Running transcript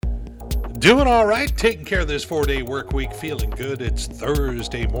Doing all right, taking care of this 4-day work week, feeling good. It's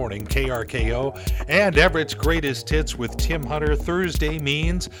Thursday morning, KRKO, and Everett's Greatest Hits with Tim Hunter. Thursday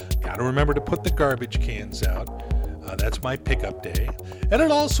means gotta remember to put the garbage cans out. That's my pickup day. And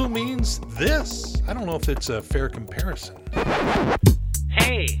it also means this. I don't know if it's a fair comparison.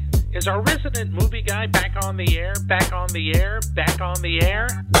 Hey, is our resident movie guy back on the air? Back on the air? Back on the air?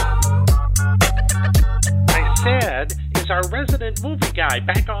 I said, is our resident movie guy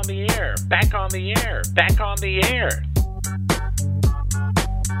back on the air? Back on the air? Back on the air?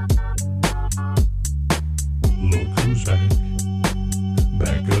 Look who's back.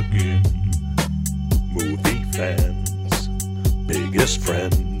 Back again. Movie fans' biggest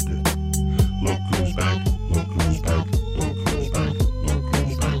friend. Look who's back. Look who's back. Look who's back. Look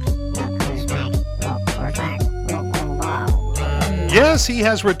who's back. Look who's back. Yes, he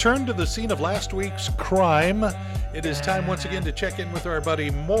has returned to the scene of last week's crime. It is time once again to check in with our buddy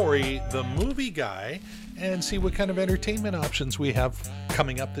Maury, the movie guy, and see what kind of entertainment options we have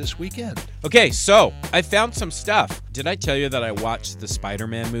coming up this weekend. Okay, so I found some stuff. Did I tell you that I watched the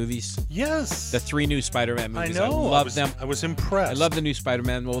Spider-Man movies? Yes. The 3 new Spider-Man movies. I know. I love them. I was impressed. I love the new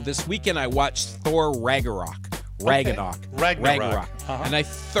Spider-Man. Well, this weekend I watched Thor Ragnarok. Ragnarok. Uh-huh. And I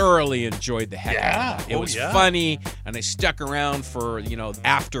thoroughly enjoyed the heck out of it. It was funny, and I stuck around for,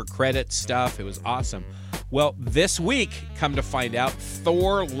 after credit stuff. It was awesome. Well, this week, come to find out,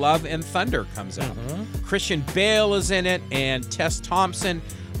 Thor Love and Thunder comes out. Mm-hmm. Christian Bale is in it and Tess Thompson.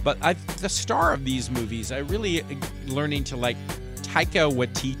 But the star of these movies, I really learning to like Taika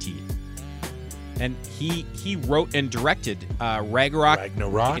Waititi. And he wrote and directed Ragnarok.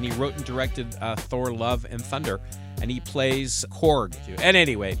 And he wrote and directed Thor Love and Thunder. And he plays Korg. And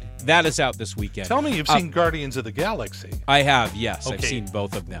anyway, that is out this weekend. Tell me you've seen Guardians of the Galaxy. I have, yes. Okay. I've seen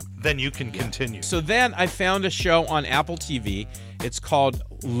both of them. Then you can continue. So then I found a show on Apple TV. It's called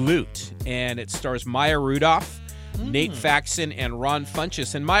Loot, and it stars Maya Rudolph, Nate Faxon, and Ron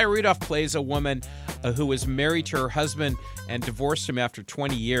Funches. And Maya Rudolph plays a woman who was married to her husband and divorced him after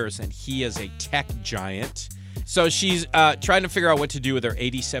 20 years, and he is a tech giant. So she's trying to figure out what to do with her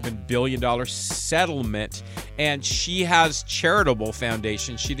 $87 billion settlement, and she has charitable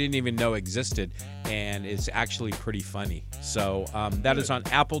foundation she didn't even know existed, and is actually pretty funny. So that is on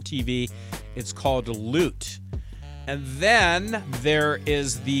Apple TV. It's called Loot. And then there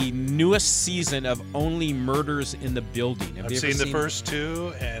is the newest season of Only Murders in the Building. I've seen the first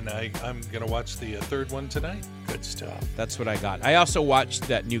 2, and I'm going to watch the third one tonight. Good stuff. That's what I got. I also watched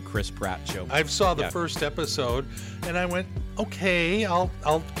that new Chris Pratt show. I saw the first episode, and I went, okay, I'll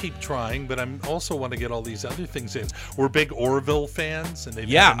keep trying, but I also want to get all these other things in. We're big Orville fans, and they've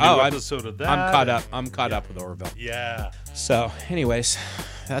had a new episode of that. I'm caught up. I'm caught up with Orville. Yeah. So, anyways,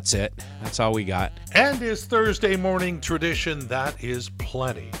 that's it. That's all we got. And his Thursday morning tradition, that is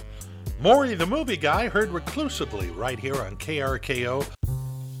plenty. Maury, the movie guy, heard reclusively right here on KRKO.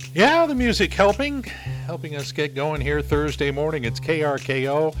 Yeah, the music helping us get going here Thursday morning. It's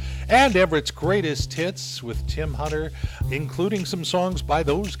KRKO and Everett's Greatest Hits with Tim Hunter, including some songs by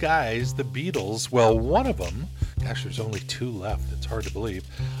those guys, the Beatles. Well, one of them, gosh, there's only 2 left. It's hard to believe.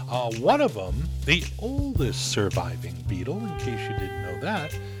 One of them, the oldest surviving Beatle, in case you didn't know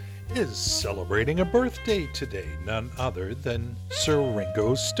that, is celebrating a birthday today. None other than Sir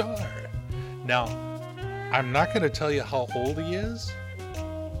Ringo Starr. Now, I'm not going to tell you how old he is,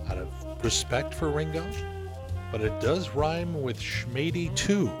 out of respect for Ringo, but it does rhyme with Schmady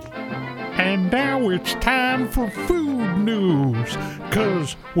too. And now it's time for food news,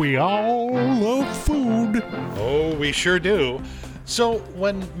 'cause we all love food. Oh, we sure do. So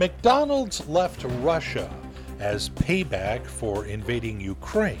when McDonald's left Russia as payback for invading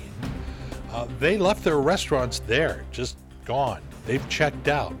Ukraine, they left their restaurants there, just gone. They've checked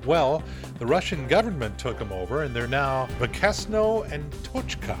out. Well, the Russian government took them over, and they're now Vakesno and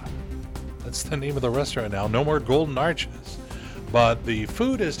Tochka. That's the name of the restaurant now. No more Golden Arches. But the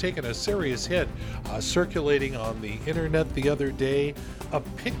food has taken a serious hit. Circulating on the internet the other day, a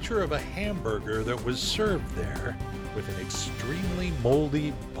picture of a hamburger that was served there with an extremely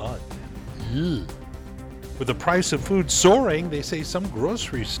moldy bun. Ugh. With the price of food soaring, they say some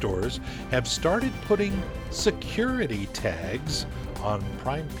grocery stores have started putting security tags on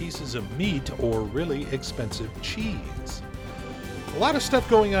prime pieces of meat or really expensive cheese. A lot of stuff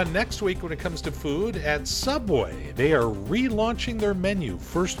going on next week when it comes to food at Subway. They are relaunching their menu,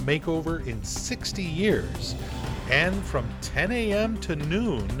 first makeover in 60 years. And from 10 a.m. to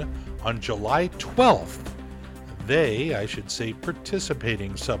noon on July 12th,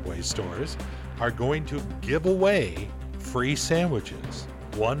 participating Subway stores, are going to give away free sandwiches.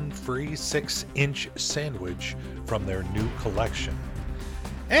 One free 6-inch sandwich from their new collection.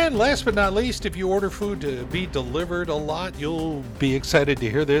 And last but not least, if you order food to be delivered a lot, you'll be excited to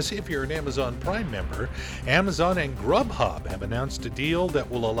hear this. If you're an Amazon Prime member, Amazon and Grubhub have announced a deal that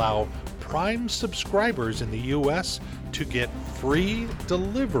will allow Prime subscribers in the U.S. to get free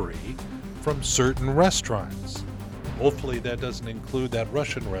delivery from certain restaurants. Hopefully that doesn't include that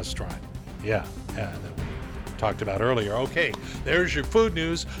Russian restaurant. Yeah, that we talked about earlier. Okay, there's your food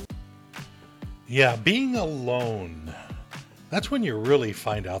news. Yeah, being alone. That's when you really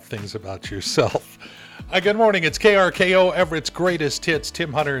find out things about yourself. Good morning. It's KRKO, Everett's Greatest Hits.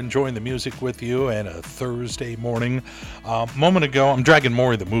 Tim Hunter enjoying the music with you and a Thursday morning. Moment ago, I'm dragging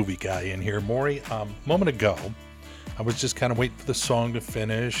Maury, the movie guy, in here. Maury, moment ago, I was just kind of waiting for the song to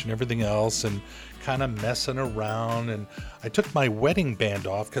finish and everything else and kind of messing around. And I took my wedding band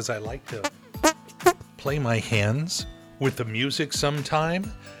off because I like to play my hands with the music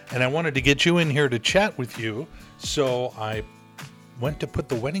sometime. And I wanted to get you in here to chat with you. So I went to put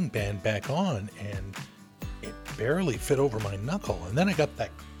the wedding band back on and it barely fit over my knuckle. And then I got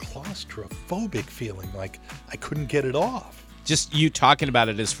that claustrophobic feeling like I couldn't get it off. Just you talking about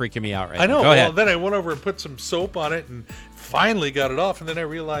it is freaking me out right now. I know. Go ahead. Then I went over and put some soap on it and finally got it off. And then I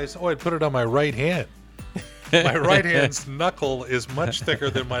realized, I put it on my right hand. My right hand's knuckle is much thicker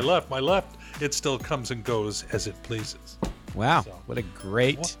than my left. My left, it still comes and goes as it pleases. Wow, So, what a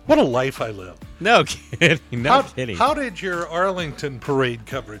great... What a life I live. No kidding, kidding. How did your Arlington parade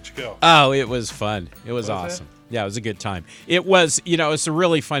coverage go? Oh, it was fun. It was Was it? awesome. Yeah, it was a good time. It was, it's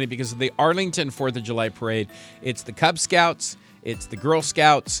really funny because of the Arlington 4th of July parade. It's the Cub Scouts, it's the Girl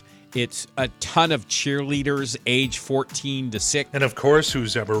Scouts, it's a ton of cheerleaders age 14 to 6. And of course,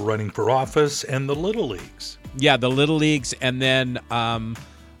 who's ever running for office and the Little Leagues. Yeah, the Little Leagues, and then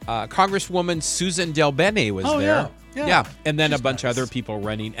Congresswoman Susan Del Bene was there. Yeah. And then She's a bunch nice. of other people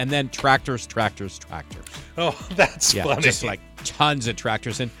running, and then tractors. Oh, that's Yeah, funny. just like tons of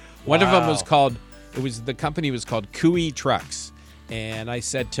tractors. And one of them was Wow. the company was called Cooey Trucks. And I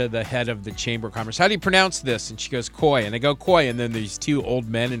said to the head of the Chamber of Commerce, how do you pronounce this? And she goes, Coy. And I go, Coy. And then these two old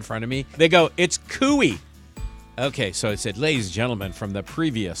men in front of me, they go, it's Cooey. Okay, so I said, ladies and gentlemen, from the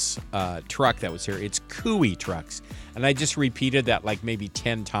previous truck that was here, it's Cooey Trucks. And I just repeated that like maybe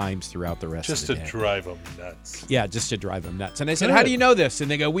 10 times throughout the rest Just of to the day. drive them nuts. Yeah, just to drive them nuts. And I said, Good. how do you know this?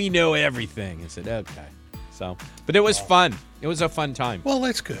 And they go, we know everything. I said, okay. So, but it was fun. It was a fun time. Well,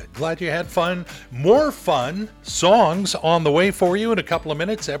 that's good. Glad you had fun. More fun songs on the way for you in a couple of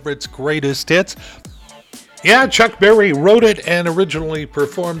minutes. Everett's Greatest Hits. Yeah, Chuck Berry wrote it and originally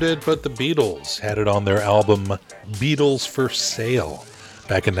performed it, but the Beatles had it on their album Beatles for Sale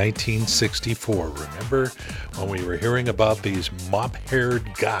back in 1964. Remember when we were hearing about these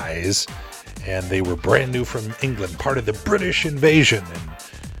mop-haired guys and they were brand new from England, part of the British invasion? And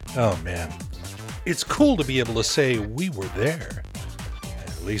oh man, it's cool to be able to say we were there.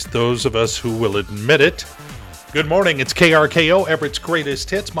 At least those of us who will admit it. Good morning, it's KRKO, Everett's Greatest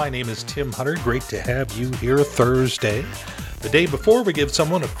Hits. My name is Tim Hunter. Great to have you here Thursday. The day before, we give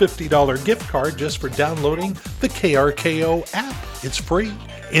someone a $50 gift card just for downloading the KRKO app. It's free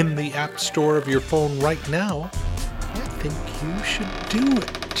in the App Store of your phone right now. I think you should do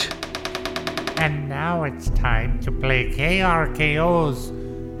it. And now it's time to play KRKO's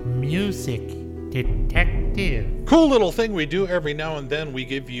Music Detective. Cool little thing we do every now and then. We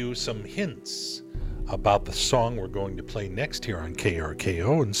give you some hints about the song we're going to play next here on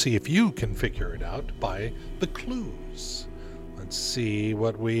KRKO and see if you can figure it out by the clues. Let's see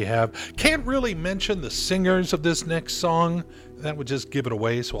what we have. Can't really mention the singers of this next song. That would just give it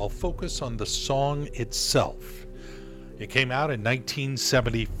away, so I'll focus on the song itself. It came out in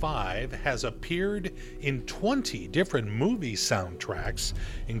 1975, has appeared in 20 different movie soundtracks,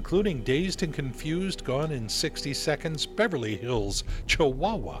 including Dazed and Confused, Gone in 60 Seconds, Beverly Hills,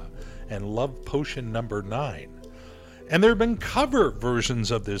 Chihuahua, and Love Potion Number 9. And there have been cover versions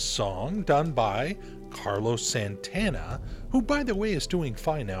of this song done by Carlos Santana, who, by the way, is doing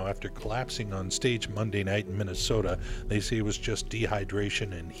fine now after collapsing on stage Monday night in Minnesota. They say it was just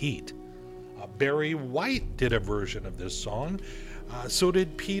dehydration and heat. Barry White did a version of this song. So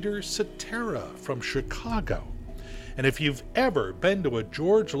did Peter Cetera from Chicago. And if you've ever been to a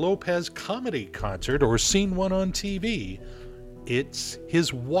George Lopez comedy concert or seen one on TV, it's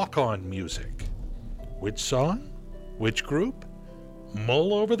his walk-on music. Which song? Which group?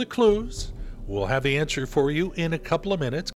 Mull over the clues. We'll have the answer for you in a couple of minutes.